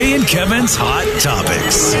Kevin's Hot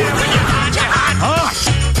Topics.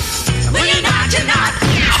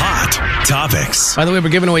 Hot Topics. By the way, we're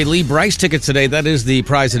giving away Lee Bryce tickets today. That is the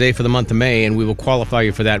prize today for the month of May, and we will qualify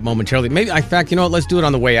you for that momentarily. Maybe, in fact, you know what? Let's do it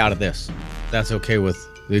on the way out of this. That's okay with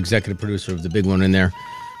the executive producer of the big one in there.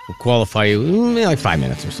 We'll qualify you in like 5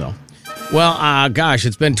 minutes or so. Well, gosh,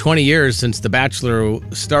 it's been 20 years since The Bachelor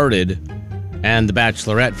started, and The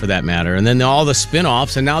Bachelorette, for that matter, and then all the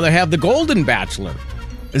spin-offs, and now they have The Golden Bachelor.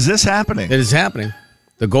 Is this happening? It is happening.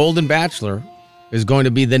 The Golden Bachelor is going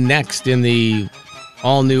to be the next in the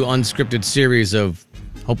all-new unscripted series of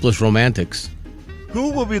Hopeless Romantics. Who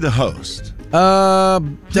will be the host? Does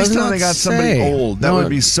They not got say. somebody old. That would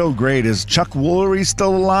be so great. Is Chuck Woolery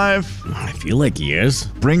still alive? I feel like he is.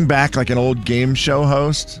 Bring back like an old game show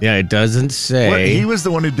host. Yeah, it doesn't say. He was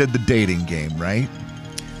the one who did the dating game, right?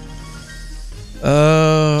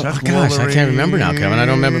 Gosh, I can't remember now, Kevin. I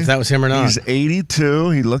don't remember if that was him or not. He's 82.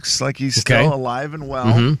 He looks like he's still alive and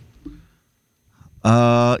well.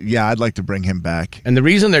 Yeah, I'd like to bring him back. And the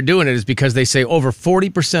reason they're doing it is because they say over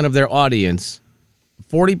 40% of their audience,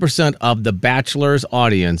 40% of the Bachelor's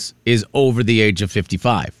audience is over the age of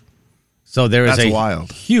 55. So there is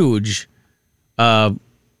huge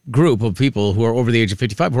group of people who are over the age of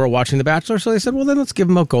 55 who are watching The Bachelor. So they said, well, then let's give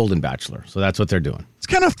them a Golden Bachelor. So that's what they're doing. It's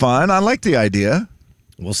kind of fun. I like the idea.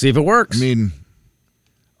 We'll see if it works. I mean,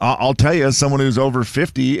 I'll tell you, as someone who's over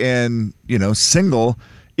 50 and, single,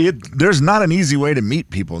 there's not an easy way to meet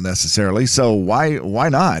people necessarily. So why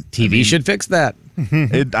not? TV should fix that.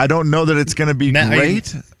 I don't know that it's going to be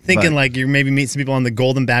great. Thinking like you maybe meet some people on the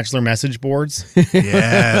Golden Bachelor message boards.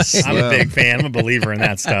 Yes. I'm a big fan. I'm a believer in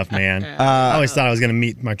that stuff, man. I always thought I was going to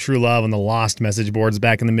meet my true love on the Lost message boards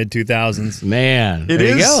back in the mid-2000s. Man,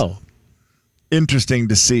 there you go. Interesting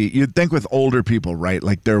to see. You'd think with older people, right?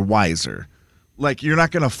 Like they're wiser. Like you're not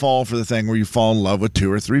going to fall for the thing where you fall in love with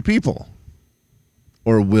 2 or 3 people.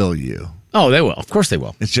 Or will you? Oh, they will. Of course they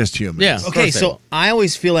will. It's just humans. Yeah. Okay, so I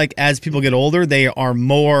always feel like as people get older, they are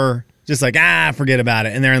more just like, forget about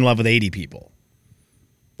it. And they're in love with 80 people.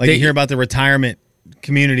 Like you hear about the retirement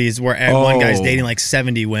communities where one guy's dating like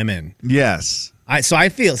 70 women. Yes. So I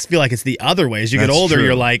feel like it's the other way. As you get older,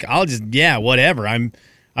 you're like, I'll just, whatever.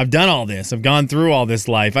 I've done all this. I've gone through all this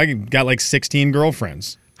life. I got like 16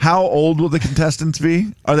 girlfriends. How old will the contestants be?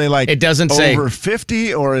 Are they like it doesn't say over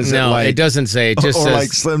 50 or is it like... No, it doesn't say. It just or says,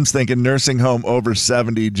 like Slim's thinking nursing home over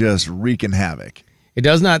 70 just wreaking havoc. It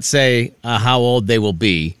does not say how old they will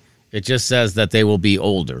be. It just says that they will be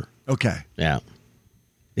older. Okay. Yeah.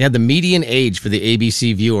 Yeah, the median age for the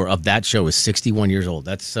ABC viewer of that show is 61 years old.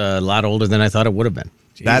 That's a lot older than I thought it would have been.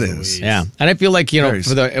 That is. Yeah. And I feel like,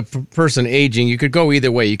 for the person aging, you could go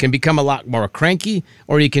either way. You can become a lot more cranky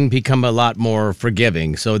or you can become a lot more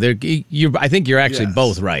forgiving. So I think you're actually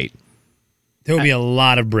both right. There will be a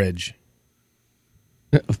lot of bridge.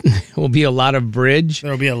 Will be a lot of bridge.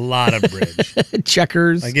 There will be a lot of bridge.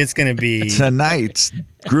 Checkers. Like it's going to be tonight's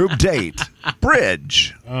group date.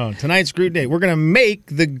 Bridge. Oh, tonight's group date. We're going to make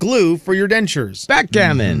the glue for your dentures.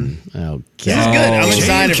 Backgammon. Okay. This is good. I'm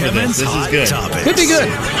excited for this. This is good. Topics. Could be good.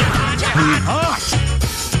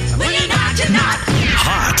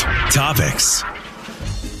 Hot Topics. I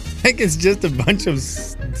think it's just a bunch of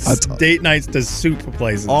date nights to soup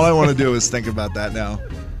places. All I want to do is think about that now.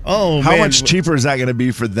 Oh, How man. much cheaper is that going to be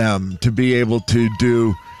for them to be able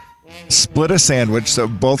to split a sandwich so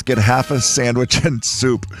both get half a sandwich and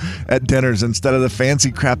soup at dinners instead of the fancy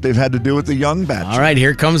crap they've had to do with the young batch? All right,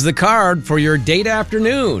 here comes the card for your date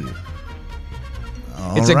afternoon.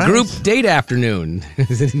 It's a group date afternoon.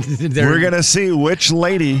 We're going to see which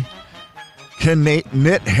lady can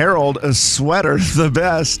knit Harold a sweater the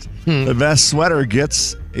best. The best sweater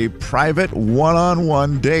gets a private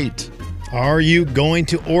one-on-one date. Are you going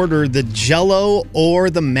to order the Jell-O or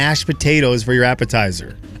the mashed potatoes for your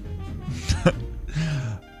appetizer?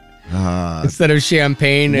 Instead of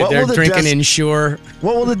champagne, they're drinking Ensure.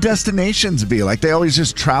 What will the destinations be? Like they always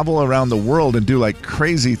just travel around the world and do like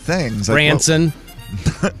crazy things. Like, Branson.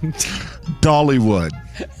 Dollywood.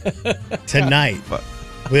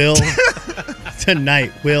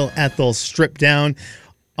 Tonight, will Ethel strip down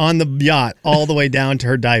on the yacht all the way down to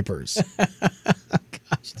her diapers?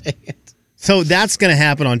 Gosh dang it. So that's going to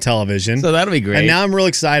happen on television. So that'll be great. And now I'm real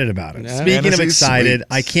excited about it. Speaking of excited, sweets.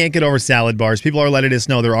 I can't get over salad bars. People are letting us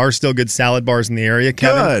know there are still good salad bars in the area,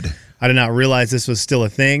 Kevin. Good. I did not realize this was still a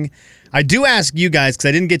thing. I do ask you guys, because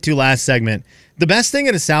I didn't get to last segment, the best thing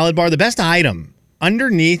at a salad bar, the best item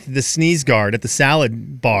underneath the sneeze guard at the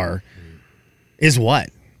salad bar is what?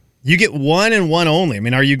 You get one and one only. I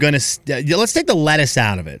mean, are you going to... let's take the lettuce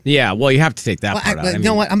out of it. Yeah, well, you have to take that Well, part out. you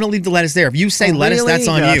know what? I'm going to leave the lettuce there. If you say lettuce, really? that's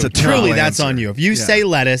on Yeah, you. that's a terrible Truly, that's answer. on you. If you say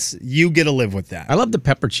lettuce, you get to live with that. I love the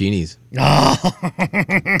pepperoncinis. I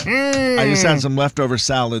just had some leftover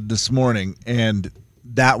salad this morning, and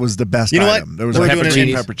that was the best You know item. what? There was We're like doing it 15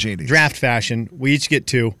 in pepperoncinis. Draft fashion. We each get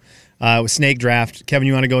two. With snake draft. Kevin,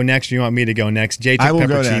 you want to go next or you want me to go next? Jay took I will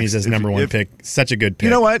go pepperoncinis next. as If- number one if- pick. Such a good pick. You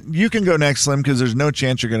know what? You can go next, Slim, because there's no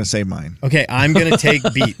chance you're going to say mine. Okay, I'm going to take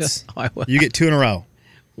beets. I will. You get two in a row.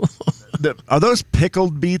 Are those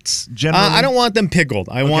pickled beets generally? I don't want them pickled.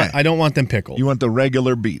 I don't want them pickled. You want the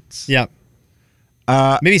regular beets. Yep.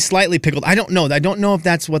 Maybe slightly pickled. I don't know. I don't know if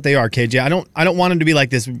that's what they are, KJ. I don't want them to be like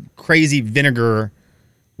this crazy vinegar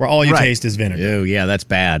where all you Right. taste is vinegar. Oh, yeah, that's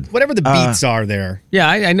bad. Whatever the beets are there. Yeah,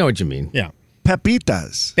 I know what you mean. Yeah.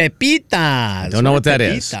 Pepitas. Pepitas. Don't know what are that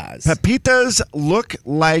is. pepitas? Pepitas look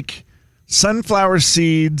like sunflower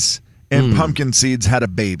seeds and pumpkin seeds had a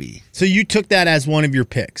baby. So you took that as one of your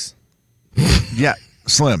picks. Yeah,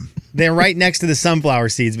 Slim. They're right next to the sunflower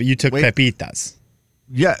seeds, but you took Wait. pepitas.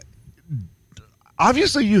 Yeah.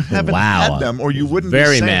 Obviously, you haven't Wow. had them, or you wouldn't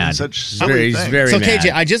Very be saying mad. such He's silly very- he's things. very- So mad.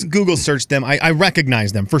 KJ, I just Google searched them. I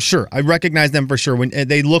recognize them for sure. I recognize them for sure. When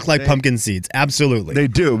they look like pumpkin seeds, absolutely. They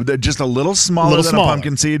do. They're just a little smaller Little than smaller. a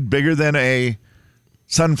pumpkin seed, bigger than a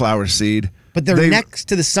sunflower seed. but they're next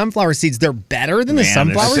to the sunflower seeds. They're better than the Man,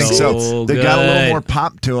 sunflower they're seeds. so They got a little good. more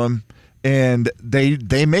pop to them, and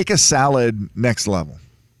they make a salad next level.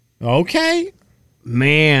 Okay.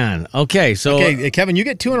 Man. Okay, so Okay, Kevin, you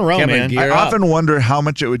get two in a row, Kevin, man. Gear I up. often wonder how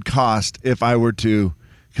much it would cost if I were to,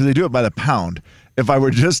 because they do it by the pound. If I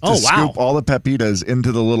were just to Oh, wow. scoop all the pepitas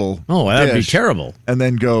into the little that'd be dish terrible. and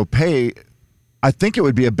then go pay, I think it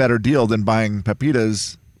would be a better deal than buying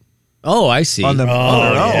pepitas Oh, I see. on them.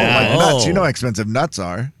 on their own, yeah. like nuts. Oh. You know how expensive nuts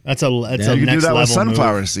are. That's a You next can do that level with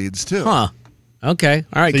sunflower move. seeds too. Huh. Okay.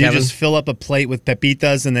 All right, So Kevin. you just fill up a plate with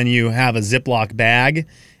pepitas, and then you have a Ziploc bag,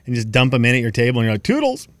 and just dump them in at your table, and you're like,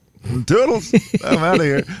 toodles. Toodles. I'm out of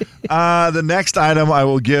here. The next item I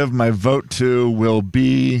will give my vote to will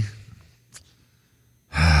be.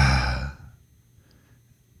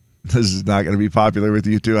 This is not going to be popular with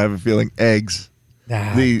you two. I have a feeling eggs.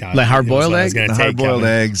 The hard-boiled eggs. egg? The hard-boiled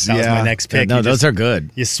eggs, That was yeah. my next pick. no, You those just- are good.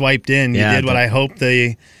 You swiped in. Yeah, You did what don't- I hope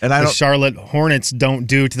the Charlotte Hornets don't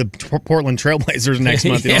do to the Portland Trailblazers next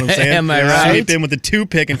month. You know what I'm saying? Am I right? Sweep in with the two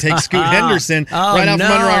pick and take Scoot Henderson Oh, right out from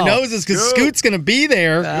under our no. noses because Scoot. Scoot's going to be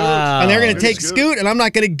there. And they're going to take Scoot, and I'm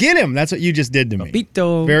not going to get him. That's what you just did to me.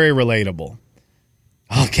 Papito. Very relatable.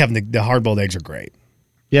 Oh, Kevin, the hard-boiled eggs are great.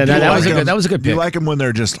 Yeah, Do you that was like a good. them- That was a good Do you pick. like them when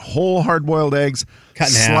they're just whole hard-boiled eggs, Cut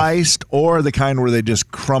in half. sliced, or the kind where they just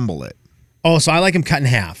crumble it? Oh, so I like them cut in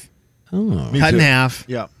half. Me Cut too. in half.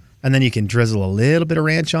 Yeah. And then you can drizzle a little bit of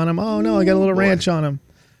ranch on them. Oh, no, I got a little ranch on them.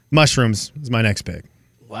 Mushrooms is my next pick.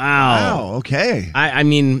 Wow. Okay. I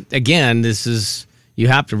mean, again, this is you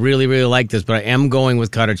have to really, really like this, but I am going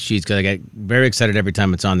with cottage cheese because I get very excited every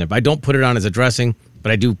time it's on there. But I don't put it on as a dressing,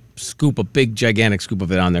 but I do scoop a big, gigantic scoop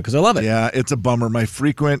of it on there because I love it. Yeah, it's a bummer. My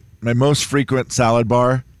most frequent salad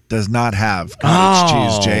bar does not have cottage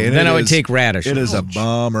cheese, Jay. and then it I would is- take radish. It is a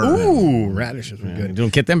bummer. Ooh, radishes were You good.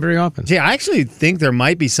 don't get them very often. Jay, I actually think there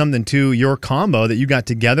might be something to your combo that you got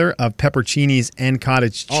together of pepperoncinis and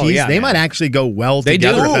cottage cheese. Oh, yeah, they man. might actually go well They do.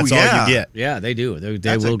 together if Oh, that's all yeah. you get. Yeah, they do. They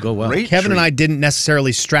That's will a go well. great Kevin and treat. I didn't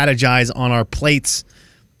necessarily strategize on our plates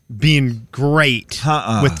being great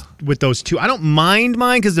with those two. I don't mind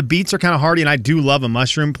mine because the beets are kind of hearty, and I do love a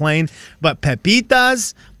mushroom plain. But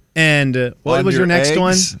pepitas and what On was your next eggs,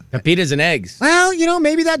 one? Pepitas and eggs. Well,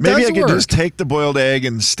 maybe that Maybe does I could work. just take the boiled egg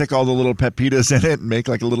and stick all the little pepitas in it and make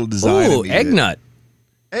like a little design. Ooh, and eat egg it. nut.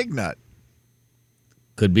 Egg nut.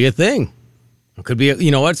 Could be a thing. It could be,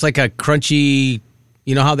 you know what? It's like a crunchy,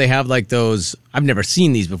 you know how they have like those, I've never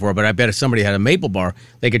seen these before, but I bet if somebody had a maple bar,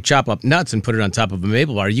 they could chop up nuts and put it on top of a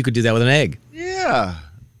maple bar. You could do that with an egg. Yeah.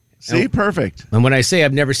 See, perfect. And when I say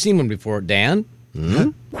I've never seen one before, Dan,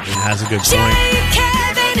 It has a good Jay, point.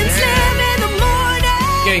 Kevin, and Slim in the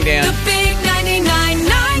morning. Getting down. The big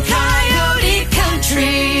 99.9 Coyote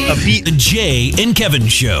Country. A beet. The Jay and Kevin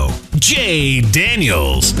Show. Jay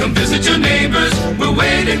Daniels. Come visit your neighbors, we're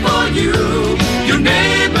waiting for you. Your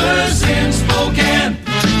neighbors in Spokane.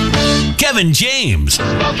 Kevin James. You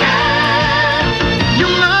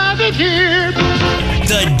love it here.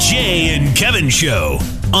 The Jay and Kevin Show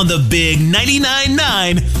on the big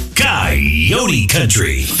 99.9 Coyote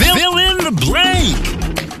Country. Fill in the blank.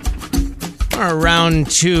 our round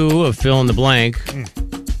two of fill in the blank.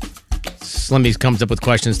 Slimmies comes up with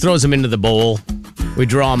questions, throws them into the bowl. We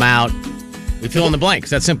draw them out. We fill in the blanks.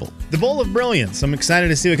 That's simple. The bowl of brilliance. I'm excited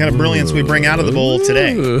to see what kind of brilliance we bring out of the bowl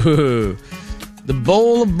today. Ooh. The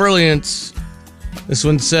bowl of brilliance. This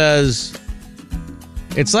one says,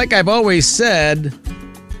 it's like I've always said,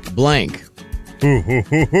 blank.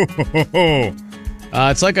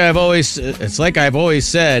 It's like I've always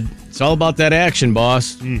said, it's all about that action,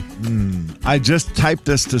 boss. I just typed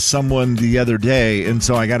this to someone the other day, and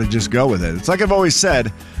so I got to just go with it. It's like I've always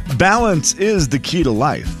said, balance is the key to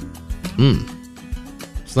life.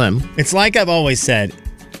 Slim. It's like I've always said,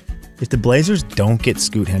 if the Blazers don't get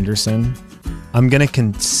Scoot Henderson, I'm going to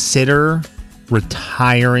consider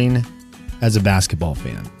retiring as a basketball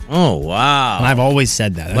fan. Oh, wow. And I've always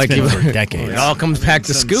said that. That's been for decades. It all comes back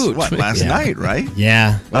to Scoot. What, last night, right?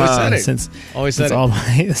 Yeah. Always said it. Since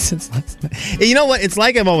Since last night. You know what? It's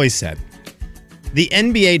like I've always said. The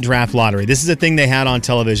NBA draft lottery, this is a thing they had on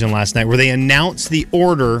television last night where they announced the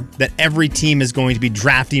order that every team is going to be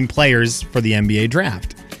drafting players for the NBA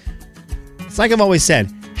draft. It's like I've always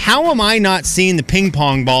said, how am I not seeing the ping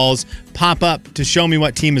pong balls pop up to show me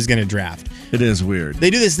what team is going to draft? It is weird. They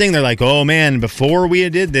do this thing. They're like, oh, man, before we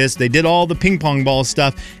did this, they did all the ping pong ball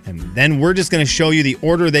stuff, and then we're just going to show you the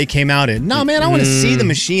order they came out in. No, man, I want to see the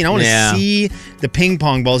machine. I want to see the ping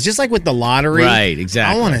pong balls, just like with the lottery. Right,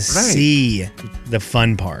 exactly. I want to see the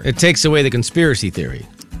fun part. It takes away the conspiracy theory.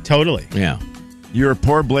 Totally. Yeah. Your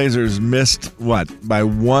poor Blazers missed, what, by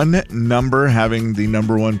one number having the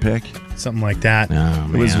number one pick? Something like that. Oh,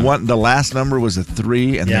 man. It was one. The last number was a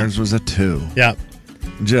 3, and theirs was a 2. Yep.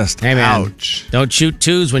 Just Hey, man, ouch. Don't shoot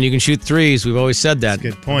 2s when you can shoot 3s. We've always said that. That's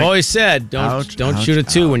a good point. I've always said, don't shoot a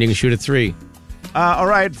 2 when you can shoot a 3. All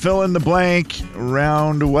right, fill in the blank,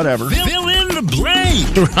 round whatever. Fill in the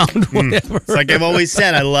blank. Round whatever. It's like I've always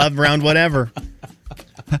said, I love round whatever.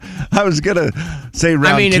 I was gonna say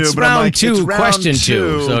round 2, it's but round I'm like, 2, it's round question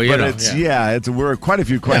 2, so you but know, it's we're quite a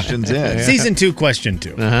few questions in. Season 2, question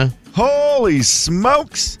 2. Uh-huh. Holy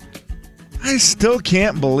smokes! I still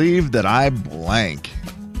can't believe that I blank.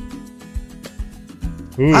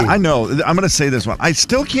 I know. I'm going to say this one. I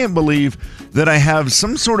still can't believe that I have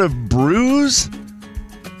some sort of bruise,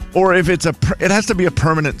 or if it has to be a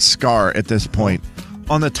permanent scar at this point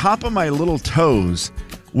on the top of my little toes.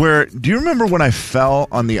 Where, do you remember when I fell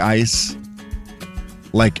on the ice,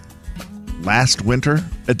 like last winter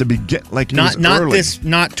at the begin? Like Not early.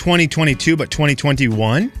 not 2022, but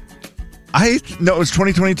 2021. No, it was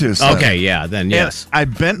 2022. So. Okay, yeah, then yes. And I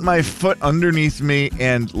bent my foot underneath me,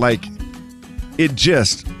 and like it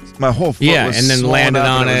just my whole foot was and then swollen landed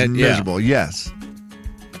up on and it. it was Yeah. miserable. Yes,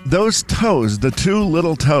 those toes, the 2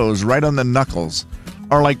 little toes right on the knuckles,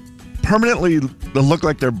 are like permanently. They look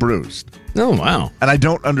like they're bruised. Oh, wow. And I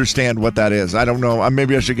don't understand what that is. I don't know.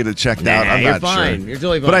 Maybe I should get it checked out. I'm you're not fine. sure. You're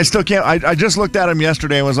totally fine. But I still can't. I just looked at him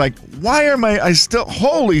yesterday and was like, why am I still,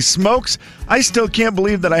 holy smokes, I still can't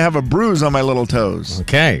believe that I have a bruise on my little toes.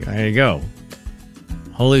 Okay, there you go.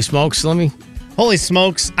 Holy smokes, Slimmy. Holy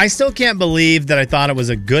smokes. I still can't believe that I thought it was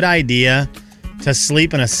a good idea to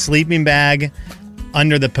sleep in a sleeping bag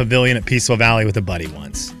under the pavilion at Peaceful Valley with a buddy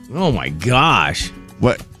once. Oh, my gosh.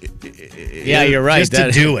 What? Yeah, you're right. Just to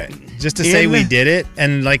do it. Just to say we did it.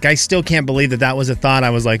 And like, I still can't believe that was a thought. I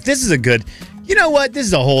was like, this is a good, you know what? This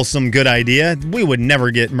is a wholesome, good idea. We would never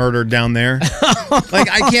get murdered down there. Like,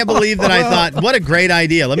 I can't believe that I thought, what a great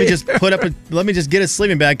idea. Let me just let me just get a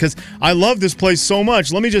sleeping bag because I love this place so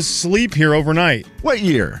much. Let me just sleep here overnight. What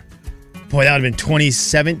year? Boy, that would have been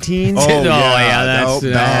 2017. Oh, yeah, that's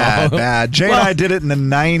bad. Jay and I did it in the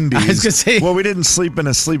 90s. I was gonna say- Well, we didn't sleep in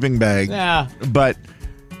a sleeping bag. Yeah. But,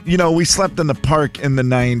 you know, we slept in the park in the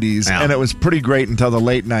 90s, Yeah. and it was pretty great until the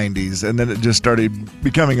late 90s, and then it just started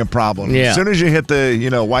becoming a problem. Yeah. As soon as you hit the,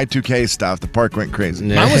 Y2K stuff, the park went crazy.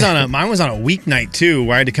 Yeah. Mine was on a weeknight too,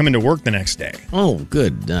 where I had to come into work the next day. Oh,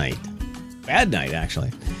 good night. Bad night,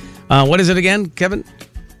 actually. What is it again, Kevin?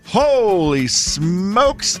 Holy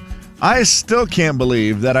smokes! I still can't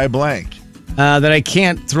believe that I blank. That I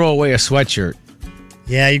can't throw away a sweatshirt.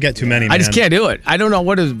 Yeah, you got too many, man. I just can't do it. I don't know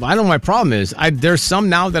I don't know what my problem is. There's some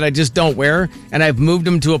now that I just don't wear, and I've moved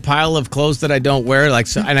them to a pile of clothes that I don't wear,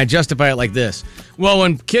 and I justify it like this. Well,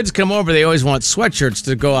 when kids come over, they always want sweatshirts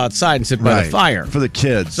to go outside and sit by the fire. For the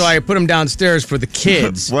kids. So I put them downstairs for the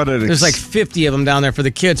kids. There's like 50 of them down there for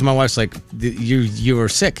the kids. My wife's like, you are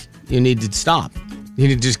sick. You need to stop. You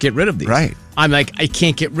need to just get rid of these. Right. I'm like, I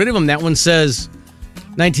can't get rid of them. That one says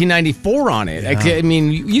 1994 on it. Yeah. I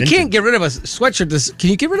mean, you can't get rid of a sweatshirt. Can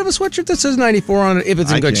you get rid of a sweatshirt that says 94 on it if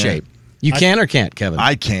it's in good shape? You can or can't, Kevin?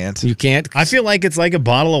 I can't. You can't? I feel like it's like a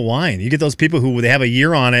bottle of wine. You get those people who they have a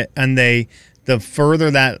year on it, and the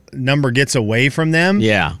further that number gets away from them,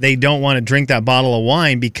 Yeah. they don't want to drink that bottle of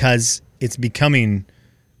wine because it's becoming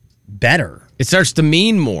better. It starts to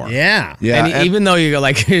mean more. Yeah. Yeah, And even though you go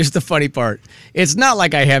like, here's the funny part. It's not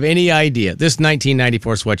like I have any idea. This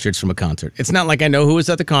 1994 sweatshirt's from a concert. It's not like I know who was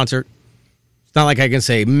at the concert. It's not like I can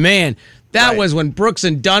say, man, that was when Brooks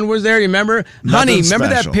and Dunn was there. You remember? Honey, remember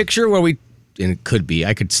special. that picture where we, and it could be,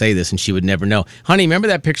 I could say this and she would never know. Honey, remember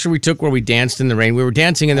that picture we took where we danced in the rain? We were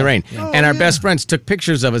dancing in the rain. And our best friends took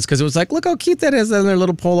pictures of us because it was like, look how cute that is on their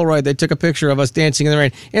little Polaroid. They took a picture of us dancing in the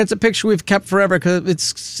rain. And it's a picture we've kept forever because it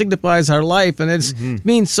signifies our life and it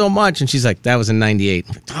means so much. And she's like, that was in 98.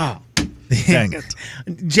 I'm like, oh. Dang it.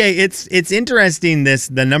 Jay, it's interesting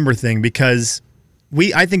the number thing because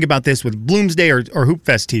I think about this with Bloomsday or Hoop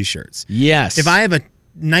Fest t-shirts. Yes. If I have a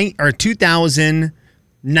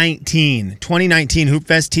 2019 Hoop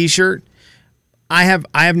Fest t-shirt, I have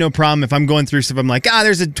no problem if I'm going through stuff. I'm like,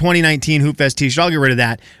 there's a 2019 Hoop Fest t-shirt. I'll get rid of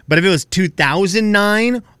that. But if it was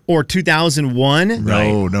 2009 or 2001,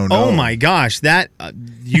 No. oh my gosh, that I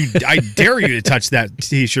dare you to touch that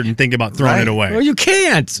t-shirt and think about throwing it away. Well, you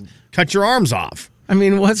can't. Cut your arms off. I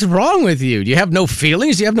mean, what's wrong with you? Do you have no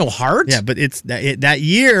feelings? Do you have no heart? Yeah, but it's that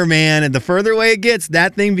year, man, and the further away it gets,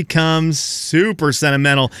 that thing becomes super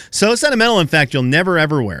sentimental. So sentimental, in fact, you'll never,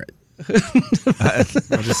 ever wear it. I'll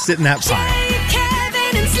just sit in that pile. Jay,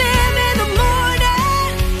 Kevin, and Slim in the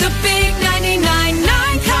morning. The big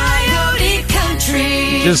 99.9 Coyote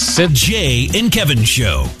Country. Just sit. Jay and Kevin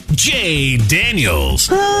Show. Jay Daniels.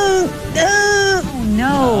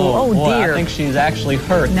 No. Oh, Boy, dear. I think she's actually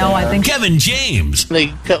hurt. No, I think Kevin James. They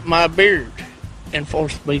cut my beard and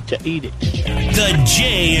forced me to eat it. The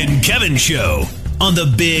Jay and Kevin Show on the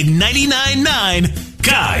big 99.9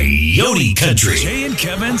 Coyote Country. Jay and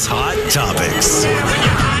Kevin's Hot Topics.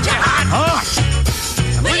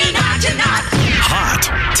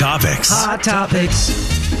 Hot Topics. Hot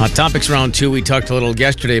topics. Hot Topics round 2. We talked a little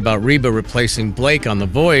yesterday about Reba replacing Blake on The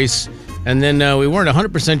Voice. And then we weren't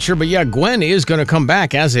 100% sure, but yeah, Gwen is going to come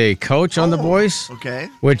back as a coach on The Voice. Okay.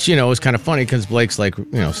 Which, is kind of funny because Blake's like,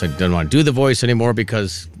 said doesn't want to do The Voice anymore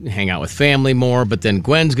because hang out with family more. But then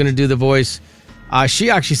Gwen's going to do The Voice.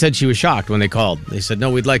 She actually said she was shocked when they called. They said,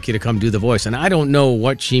 no, we'd like you to come do The Voice. And I don't know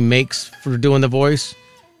what she makes for doing The Voice.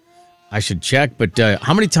 I should check. But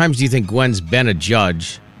how many times do you think Gwen's been a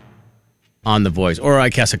judge on The Voice? Or I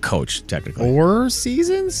guess a coach, technically. 4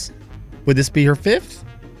 seasons? Would this be her 5th?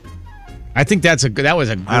 I think that was a great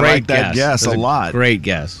I like that guess. guess a lot. Great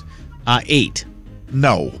guess. 8.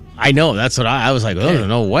 No. I know. That's what I was like, oh,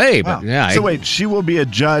 no way. But Wow. yeah. So wait, she will be a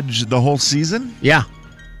judge the whole season? Yeah.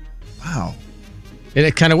 Wow. And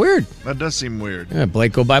it's kind of weird. That does seem weird. Yeah,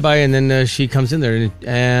 Blake go bye-bye, and then she comes in there.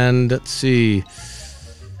 And let's see.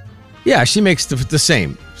 Yeah, she makes the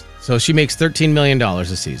same. So she makes $13 million a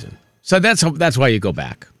season. So that's why you go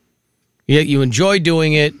back. You enjoy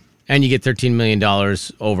doing it, and you get $13 million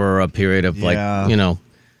over a period of 20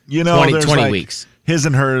 there's 20 like weeks. His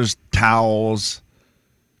and hers towels.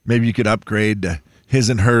 Maybe you could upgrade to his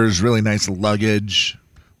and hers really nice luggage,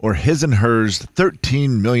 or his and hers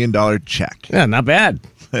 $13 million check. Yeah, not bad.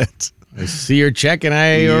 That's- I see your check, and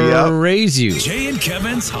I Yep. raise you. Jay and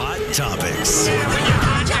Kevin's Hot Topics.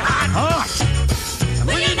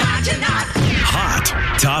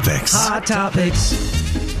 Hot Topics. Hot topics.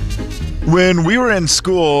 When we were in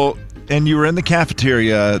school and you were in the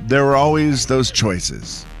cafeteria, there were always those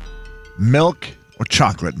choices: milk or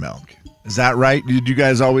chocolate milk. Is that right? Did you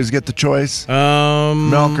guys always get the choice?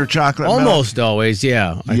 Milk or chocolate milk? Almost always,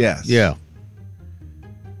 yeah. Yes. Yeah.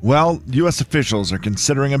 Well, U.S. officials are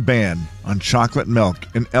considering a ban on chocolate milk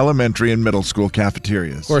in elementary and middle school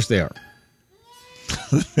cafeterias. Of course they are.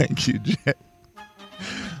 Thank you, Jay.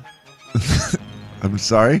 I'm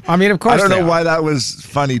sorry. I mean, of course I don't they know are. why that was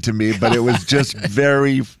funny to me, but it was just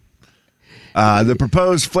very... the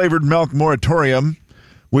proposed flavored milk moratorium,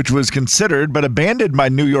 which was considered but abandoned by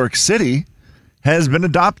New York City, has been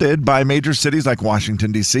adopted by major cities like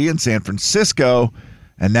Washington, D.C. and San Francisco.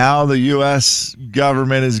 And now the U.S.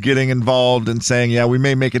 government is getting involved and saying, yeah, we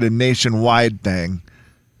may make it a nationwide thing.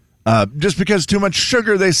 Just because too much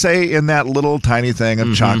sugar, they say, in that little tiny thing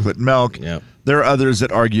of chocolate milk. Yep. There are others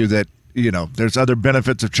that argue that, there's other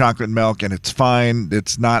benefits of chocolate milk and it's fine.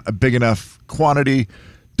 It's not a big enough quantity.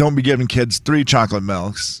 Don't be giving kids 3 chocolate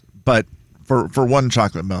milks, but for 1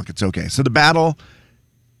 chocolate milk, it's okay. So the battle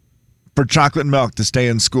for chocolate milk to stay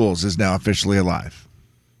in schools is now officially alive.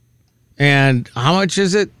 And how much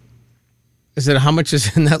is it? How much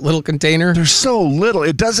is in that little container? There's so little.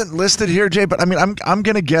 It doesn't list it here, Jay, but I mean, I'm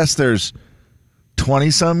going to guess there's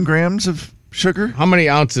 20-some grams of sugar. How many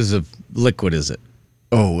ounces of liquid is it?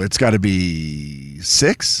 Oh, it's got to be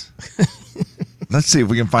 6. Let's see if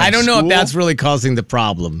we can find I don't know if school. that's really causing the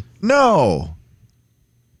problem. No.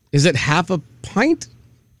 Is it half a pint?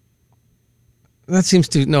 That seems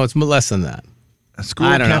to no. It's less than that. A school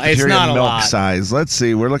I don't know. It's cafeteria not a milk lot. size. Let's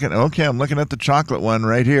see. I'm looking at the chocolate one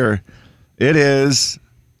right here. It is.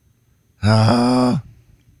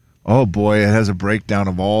 Oh boy, it has a breakdown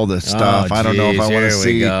of all this stuff. I don't know if I want to Here we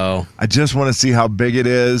see. go. I just want to see how big it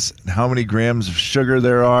is and how many grams of sugar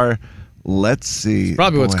there are. Let's see.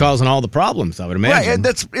 Probably what's Boy. causing all the problems, I would Right, imagine. and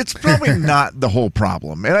it's probably not the whole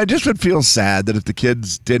problem. And I just would feel sad that if the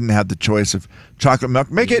kids didn't have the choice of chocolate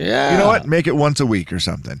milk, make it, Yeah. you know what, make it once a week or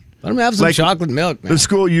something. Let them have some Like, chocolate milk, man. The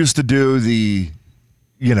school used to do they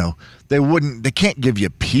can't give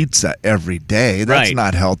you pizza every day. That's Right.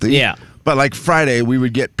 not healthy. Yeah. But like Friday, we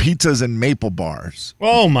would get pizzas and maple bars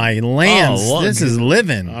Oh, my lands. Oh, what- this is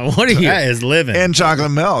living. what are you? That is living. and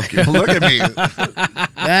chocolate milk. Look at me.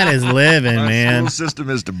 That is living, The man. school system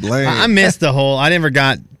is to blame. I missed I never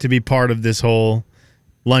got to be part of this whole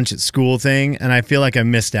lunch at school thing, and I feel like I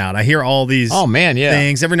missed out. I hear all these Oh, man, yeah.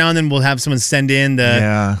 things. Every now and then we'll have someone send in the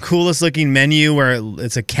Yeah. coolest looking menu where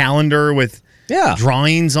it's a calendar with Yeah.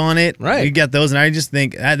 drawings on it. Right. You get those, and I just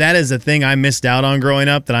think that is a thing I missed out on growing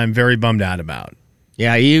up that I'm very bummed out about.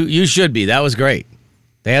 Yeah, you should be. That was great.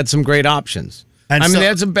 They had some great options. And I mean, so- they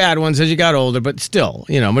had some bad ones as you got older, but still,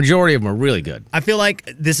 majority of them are really good. I feel like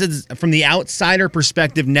this is, from the outsider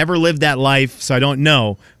perspective, never lived that life, so I don't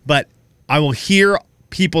know. But I will hear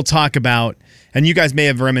people talk about, and you guys may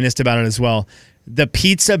have reminisced about it as well, the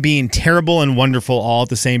pizza being terrible and wonderful all at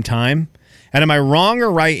the same time. And am I wrong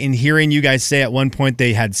or right in hearing you guys say at one point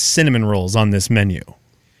they had cinnamon rolls on this menu?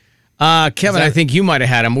 Kevin, I think you might have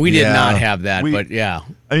had them. We did Yeah. not have that, We- but yeah.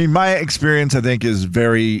 I mean, my experience, I think, is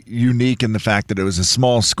very unique in the fact that it was a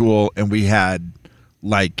small school and we had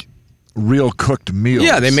like real cooked meals.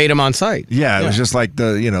 Yeah, they made them on site. Yeah, it was just like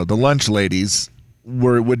the lunch ladies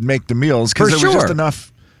would make the meals because For there was just sure.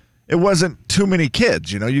 enough. It wasn't too many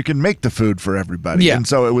kids. You can make the food for everybody. Yeah. And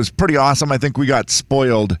so it was pretty awesome. I think we got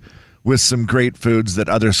spoiled with some great foods that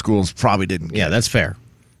other schools probably didn't get. Yeah, that's fair.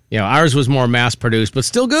 Ours was more mass produced, but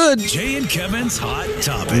still good. Jay and Kevin's Hot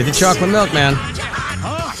Topics. Give me the chocolate milk, man.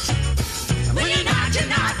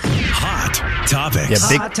 Hot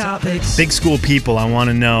Topics. Yeah, big school people, I want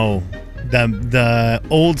to know the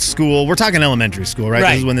old school. We're talking elementary school, right?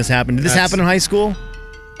 Right. This is when this happened. Did this That's- happen in high school?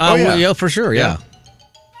 Oh, yeah. Well, yeah, for sure, yeah.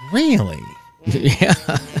 Really? Yeah.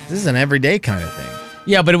 This is an everyday kind of thing.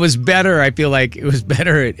 Yeah, but it was better. I feel like it was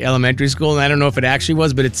better at elementary school, and I don't know if it actually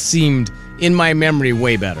was, but it seemed, in my memory,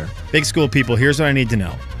 way better. Big school people, here's what I need to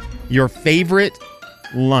know. Your favorite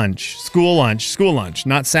lunch,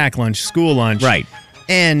 not sack lunch, school lunch. Right.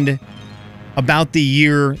 And about the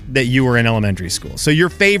year that you were in elementary school. So your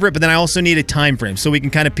favorite, but then I also need a time frame so we can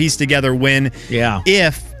kind of piece together when, Yeah.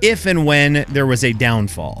 if and when there was a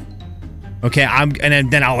downfall. Okay,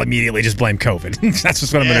 and then I'll immediately just blame COVID. That's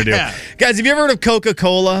just what I'm going to do. Guys, have you ever heard of Coca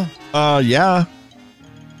Cola? Yeah.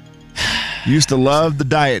 Used to love the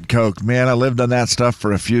Diet Coke, man. I lived on that stuff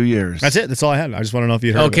for a few years. That's it. That's all I had. I just want to know if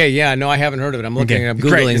you heard Okay, of it. yeah, no, I haven't heard of it. I'm looking, I'm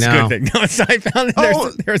great. Googling It's now. a good thing. No, so I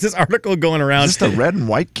found there's this article going around. Is this the red and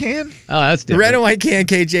white can? Oh, that's The different. red and white can,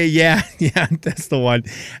 KJ. Yeah, that's the one.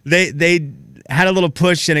 They had a little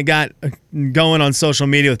push and it got going on social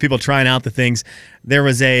media with people trying out the things. There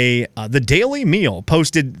was the Daily Meal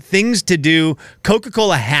posted things to do,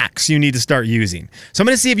 Coca-Cola hacks you need to start using. So I'm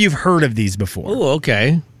going to see if you've heard of these before. Oh,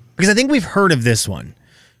 okay. Because I think we've heard of this one.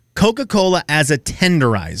 Coca-Cola as a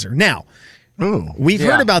tenderizer. Now, we've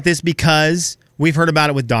heard about this because we've heard about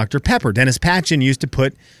it with Dr. Pepper. Dennis Patchen used to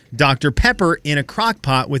put Dr. Pepper in a crock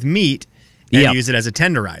pot with meat and Yep. use it as a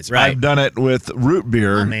tenderizer. Right. I've done it with root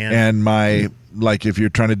beer and like if you're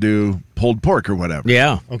trying to do pulled pork or whatever.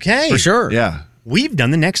 Yeah. Okay. For sure. Yeah. We've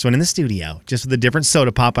done the next one in the studio, just with a different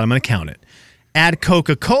soda pop, but I'm going to count it. Add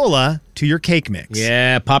Coca-Cola to your cake mix.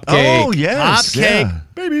 Yeah, pop cake. Oh, yes. Pop cake, yeah.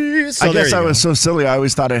 baby. So I guess there I you was go. so silly. I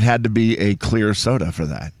always thought it had to be a clear soda for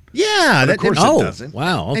that. Yeah. Of course it Oh, doesn't.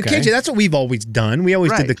 wow. Okay. And KJ, that's what we've always done. We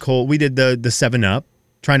always did Right. the cold. We did the 7-Up,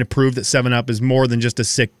 trying to prove that 7-Up is more than just a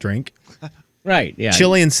sick drink. Right, yeah.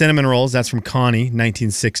 Chili and cinnamon rolls. That's from Connie,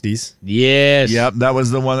 1960s. Yes. Yep, that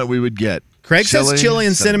was the one that we would get. Craig says chili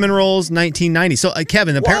and cinnamon rolls, 1990. So,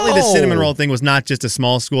 Kevin, apparently the Whoa. cinnamon roll thing was not just a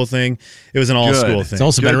small school thing. It was an all-school thing. It's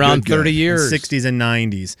also been Good, around good, good. 30 years. 60s and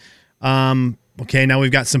 90s. Okay, now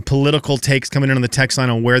we've got some political takes coming in on the text line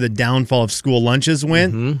on where the downfall of school lunches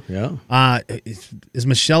went. Yeah. Who's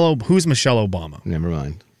Michelle Obama? Never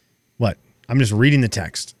mind. What? I'm just reading the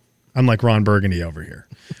text. I'm like Ron Burgundy over here.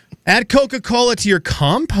 Add Coca-Cola to your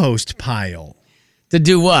compost pile. To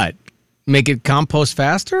do what? Make it compost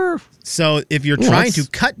faster? So if you're trying to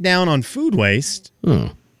cut down on food waste,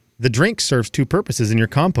 the drink serves two purposes in your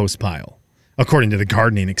compost pile. according to the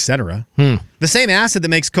gardening, etc. The same acid that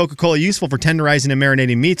makes Coca-Cola useful for tenderizing and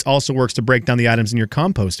marinating meats also works to break down the items in your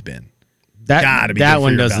compost bin. Gotta be good for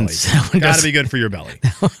your belly. Gotta be good for your belly.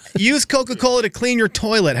 Use Coca-Cola to clean your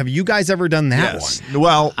toilet. Have you guys ever done that one?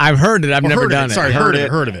 Well, I've heard it. I've never done it. Sorry, heard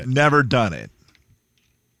of it. Never done it.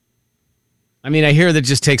 I mean, I hear that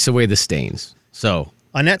just takes away the stains. So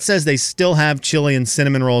Annette says they still have chili and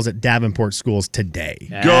cinnamon rolls at Davenport schools today.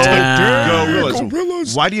 Go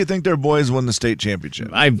Gorillas. Why do you think their boys won the state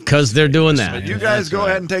championship? Because they're doing that. You guys go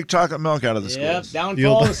ahead and take chocolate milk out of the schools.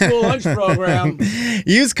 Downfall of the school lunch program.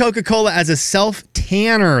 Use Coca-Cola as a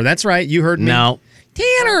self-tanner. That's right. You heard me. No.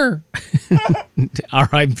 Tanner.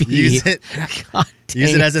 R.I.P. Use it.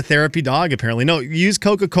 Use it as a therapy dog, apparently. No, use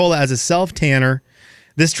Coca-Cola as a self-tanner.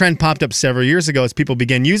 This trend popped up several years ago as people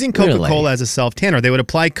began using Coca-Cola as a self-tanner. They would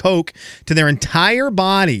apply Coke to their entire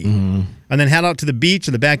body and then head out to the beach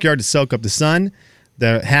or the backyard to soak up the sun.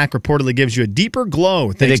 The hack reportedly gives you a deeper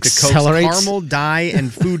glow thanks to Coke's caramel dye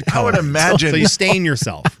and food color. I would imagine. So you stain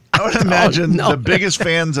yourself. I would imagine the biggest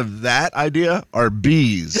fans of that idea are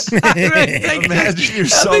bees. Imagine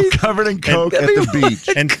yourself covered in Coke at the beach.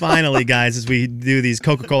 And finally, guys, as we do these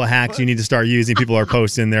Coca-Cola hacks you need to start using, people are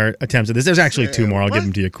posting their attempts at this. There's actually two more. I'll give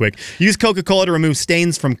them to you quick. Use Coca-Cola to remove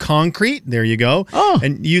stains from concrete. There you go.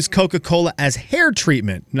 And use Coca-Cola as hair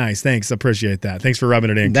treatment. Nice. Thanks. Appreciate that. Thanks for rubbing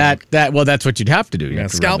it in. Well, that's what you'd have to do. Yeah,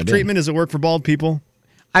 scalp treatment. Does it work for bald people?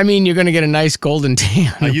 I mean, you're going to get a nice golden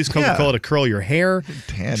tan. Use Coca-Cola to curl your hair.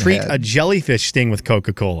 Treat a jellyfish sting with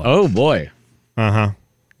Coca-Cola. Oh, boy.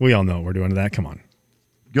 We all know what we're doing to that. Come on.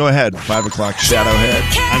 Go ahead. 5 o'clock Shadowhead.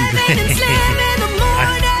 Kevin and Slim in the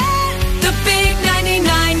morning. The big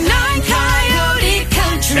 99.9 Coyote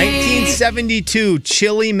Country. 1972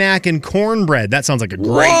 chili mac and cornbread. That sounds like a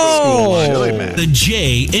great school lunch. Chili mac. The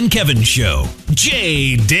Jay and Kevin Show.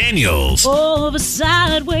 Jay Daniels. Over,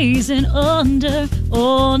 sideways, and under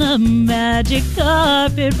on a magic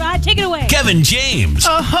carpet ride. Take it away. Kevin James.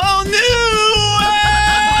 A whole new world.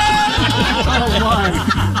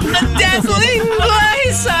 A dazzling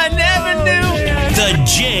place I never knew. The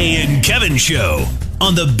Jay and Kevin Show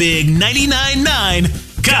on the big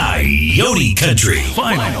 99.9 Coyote Country.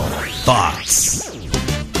 Final thoughts.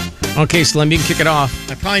 Okay, Slim, you can kick it off.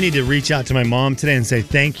 I probably need to reach out to my mom today and say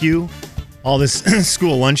thank you. All this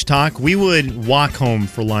school lunch talk. We would walk home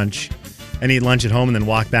for lunch and eat lunch at home and then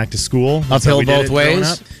walk back to school. That's Uphill both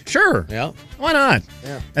ways? Sure. Yeah. Why not?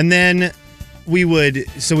 Yeah. And then we would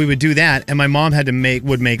do that, and my mom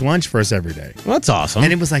would make lunch for us every day. Well, that's awesome.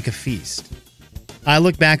 And it was like a feast. I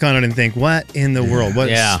look back on it and think, what in the world? What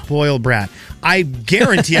a spoiled brat. I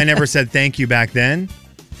guarantee I never said thank you back then.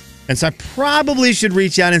 And so I probably should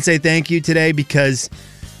reach out and say thank you today because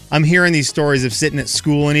I'm hearing these stories of sitting at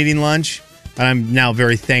school and eating lunch. And I'm now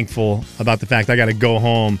very thankful about the fact I got to go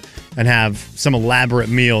home and have some elaborate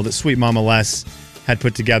meal that Sweet Mama Les had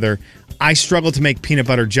put together. I struggle to make peanut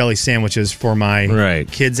butter jelly sandwiches for my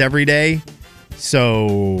kids every day.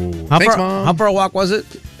 So, thanks, Mom. How far a walk was it?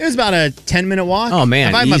 It was about a 10-minute walk. Oh,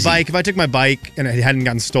 man, If I took my bike and it hadn't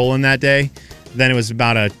gotten stolen that day, then it was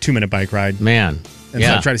about a 2-minute bike ride. Man. And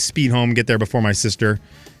so I try to speed home, get there before my sister,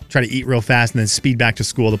 try to eat real fast, and then speed back to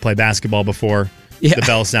school to play basketball before the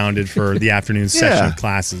bell sounded for the afternoon session of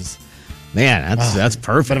classes. Man, that's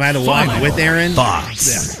perfect. But if I had to walk with Aaron...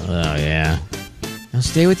 Thoughts. Oh, yeah. Now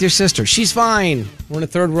stay with your sister. She's fine. We're in a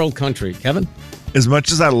third world country. Kevin? As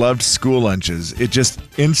much as I loved school lunches, it just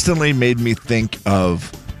instantly made me think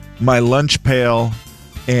of my lunch pail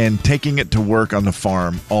and taking it to work on the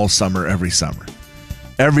farm all summer, every summer.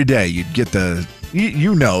 Every day you'd get the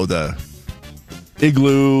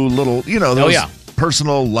igloo little, those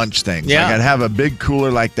personal lunch things. Yeah. Like I'd have a big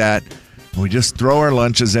cooler like that. And we just throw our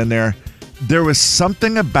lunches in there. There was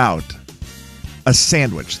something about a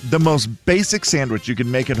sandwich, the most basic sandwich you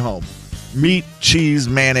can make at home. Meat, cheese,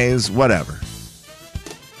 mayonnaise, whatever.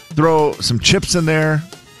 Throw some chips in there.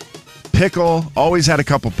 Pickle. Always had a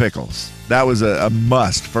couple pickles. That was a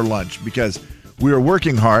must for lunch because we were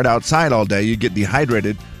working hard outside all day. You'd get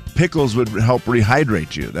dehydrated. Pickles would help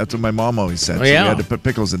rehydrate you. That's what my mom always said. So you had to put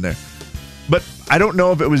pickles in there. But I don't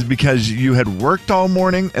know if it was because you had worked all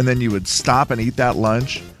morning and then you would stop and eat that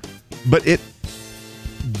lunch. But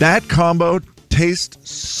that combo tastes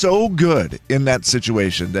so good in that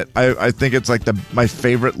situation that I think it's like my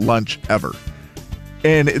favorite lunch ever.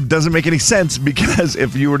 And it doesn't make any sense because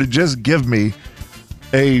if you were to just give me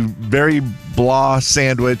a very blah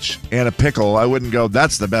sandwich and a pickle, I wouldn't go,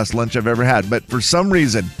 that's the best lunch I've ever had. But for some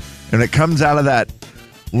reason, and it comes out of that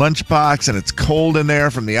lunchbox and it's cold in there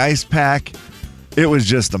from the ice pack, it was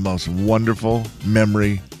just the most wonderful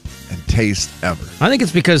memory and taste ever. I think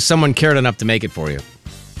it's because someone cared enough to make it for you.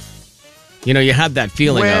 You know, you had that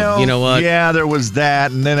feeling of, you know what? Yeah, there was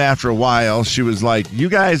that. And then after a while, she was like, you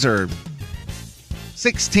guys are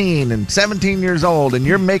 16 and 17 years old, and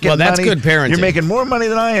you're making Well, that's money. good parenting. You're making more money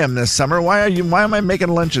than I am this summer. Why am I making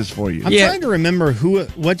lunches for you? I'm trying to remember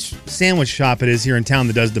what sandwich shop it is here in town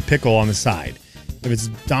that does the pickle on the side. If it's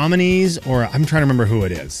Domini's or I'm trying to remember who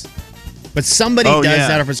it is. But somebody does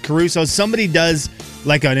that, or if it's Caruso, somebody does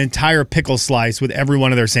like an entire pickle slice with every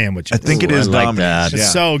one of their sandwiches. I think it is I like Domino's. that.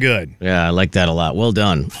 It's so good. Yeah, I like that a lot. Well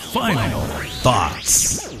done. Final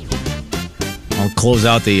thoughts. I'll close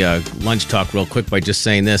out the lunch talk real quick by just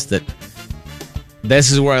saying that this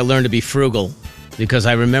is where I learned to be frugal, because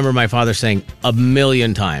I remember my father saying a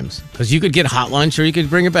million times, because you could get hot lunch or you could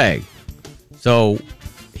bring a bag. So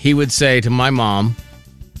he would say to my mom,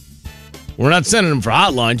 we're not sending them for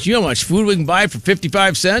hot lunch. You know how much food we can buy for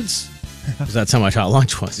 55 cents? Because that's how much hot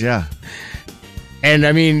lunch was. Yeah. And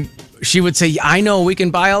I mean, she would say, I know we can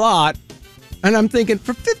buy a lot. And I'm thinking,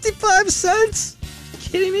 for 55 cents?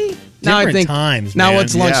 Kidding me? Now I Different think times, now man.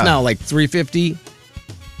 what's lunch Yeah. now? Like $3.50?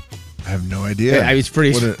 I have no idea. It's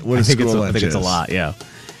pretty. What I think school I lunch think it's a is. lot. Yeah.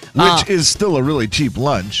 Which is still a really cheap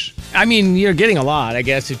lunch. I mean, you're getting a lot. I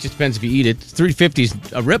guess it just depends if you eat it. $3.50 is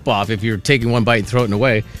a ripoff if you're taking one bite and throwing it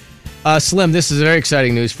away. Slim, this is very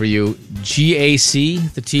exciting news for you.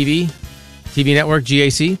 GAC, the TV network,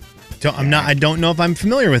 GAC. I don't know if I'm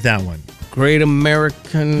familiar with that one. Great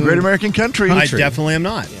American Country. I definitely am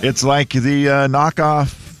not. It's like the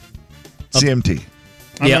knockoff CMT.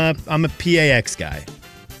 I'm a PAX guy.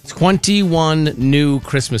 21 new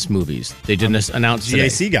Christmas movies. They didn't announce today.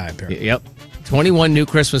 GAC guy, apparently. Yep. 21 new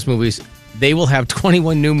Christmas movies. They will have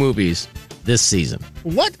 21 new movies this season.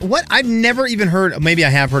 What? I've never even heard. Maybe I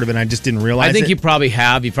have heard of it and I just didn't realize I think it. you probably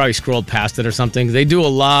have. You probably scrolled past it or something. They do a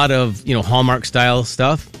lot of, Hallmark style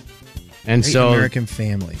stuff. And Great so American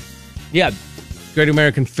Family. Yeah, Great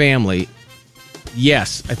American Family.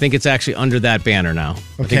 Yes, I think it's actually under that banner now.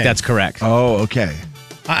 I think that's correct. Oh, okay.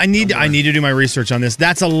 I need to do my research on this.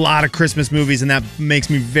 That's a lot of Christmas movies, and that makes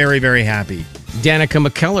me very, very happy. Danica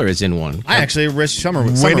McKellar is in one. I actually wish summer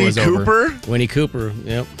was Winnie over. Cooper? Winnie Cooper,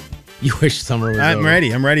 yep. You wish summer was over. I'm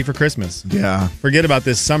ready. I'm ready for Christmas. Yeah. Forget about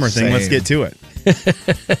this summer thing. Same. Let's get to it.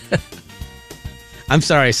 I'm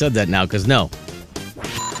sorry I said that now, because no.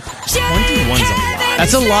 21's a lot.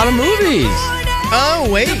 That's a lot of movies. Oh,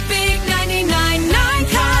 wait. The big 99.9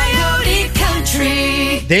 Coyote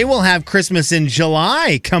Country. They will have Christmas in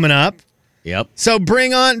July coming up. Yep. So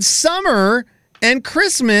bring on summer and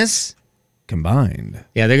Christmas combined.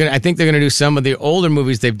 Yeah, I think they're gonna do some of the older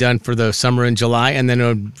movies they've done for the summer in July, and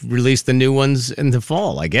then release the new ones in the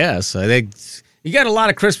fall. I guess. I think you got a lot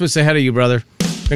of Christmas ahead of you, brother.